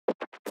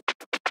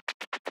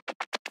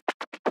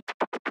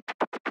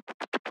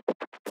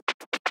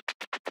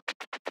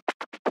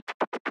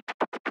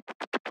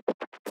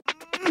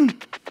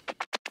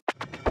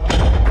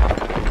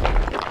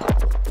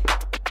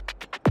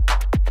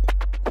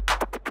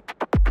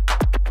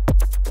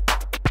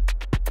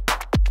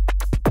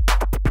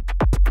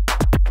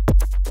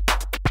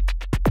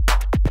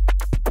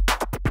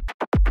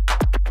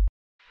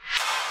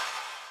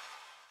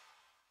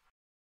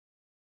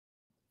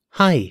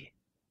Hi,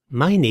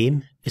 my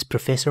name is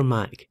Professor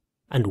Mac,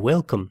 and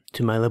welcome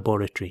to my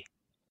laboratory.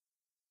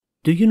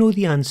 Do you know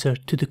the answer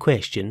to the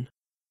question,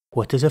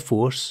 what is a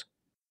force?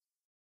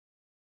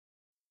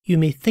 You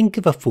may think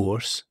of a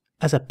force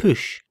as a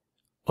push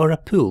or a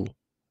pull.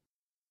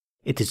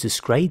 It is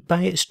described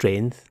by its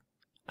strength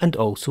and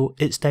also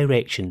its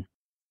direction.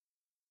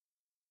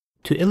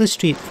 To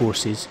illustrate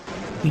forces,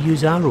 we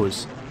use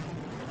arrows,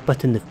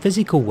 but in the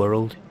physical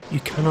world you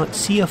cannot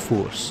see a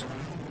force.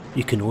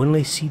 You can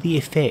only see the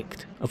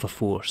effect of a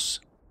force.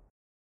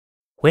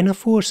 When a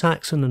force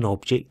acts on an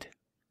object,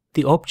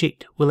 the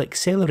object will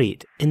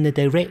accelerate in the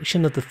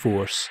direction of the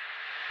force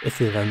if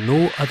there are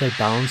no other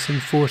balancing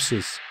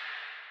forces.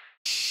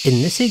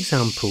 In this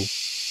example,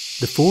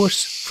 the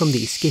force from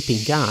the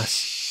escaping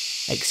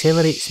gas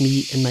accelerates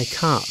me in my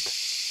cart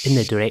in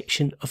the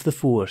direction of the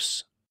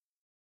force.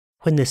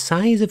 When the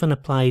size of an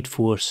applied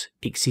force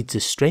exceeds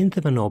the strength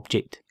of an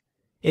object,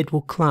 it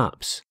will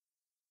collapse.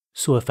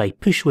 So if I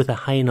push with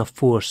a high enough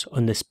force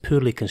on this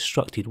poorly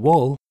constructed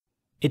wall,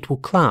 it will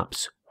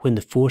collapse when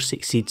the force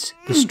exceeds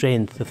the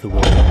strength of the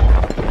wall.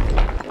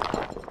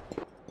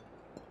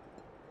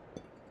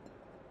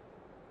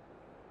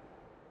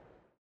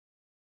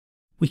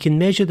 We can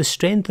measure the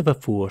strength of a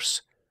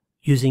force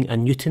using a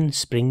Newton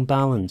spring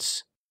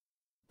balance,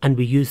 and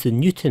we use the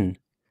Newton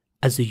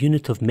as the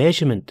unit of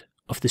measurement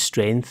of the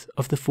strength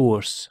of the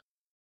force.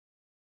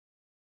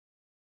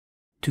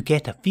 To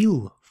get a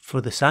feel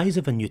for the size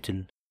of a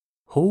Newton,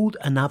 hold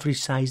an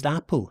average-sized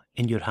apple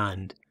in your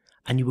hand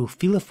and you will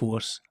feel a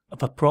force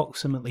of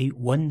approximately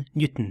 1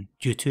 Newton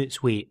due to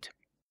its weight.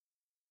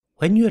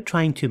 When you are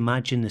trying to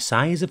imagine the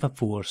size of a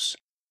force,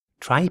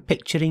 try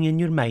picturing in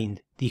your mind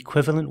the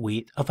equivalent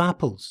weight of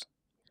apples.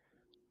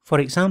 For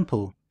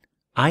example,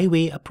 I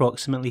weigh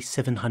approximately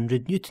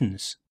 700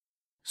 newtons,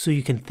 so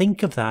you can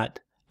think of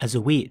that as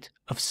a weight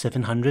of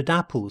 700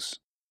 apples.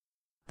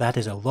 That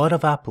is a lot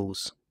of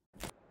apples.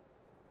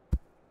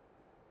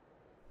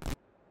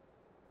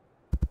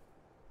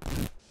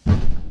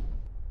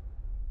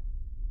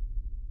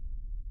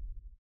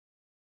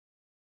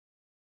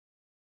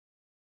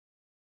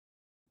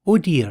 Oh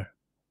dear,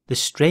 the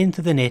strength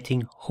of the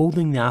netting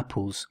holding the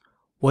apples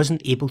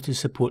wasn't able to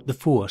support the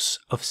force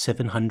of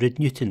 700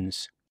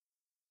 newtons.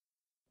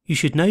 You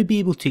should now be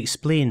able to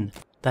explain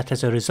that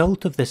as a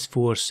result of this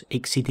force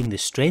exceeding the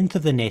strength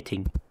of the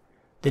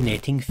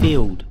netting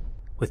failed,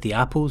 with the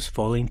apples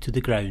falling to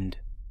the ground.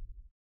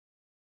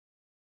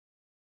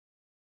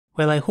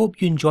 Well, I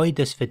hope you enjoyed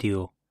this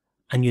video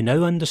and you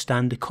now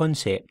understand the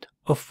concept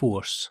of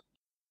force.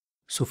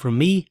 So from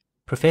me,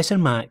 Professor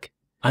Mac,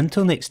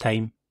 until next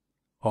time,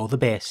 all the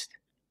best.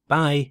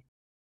 Bye.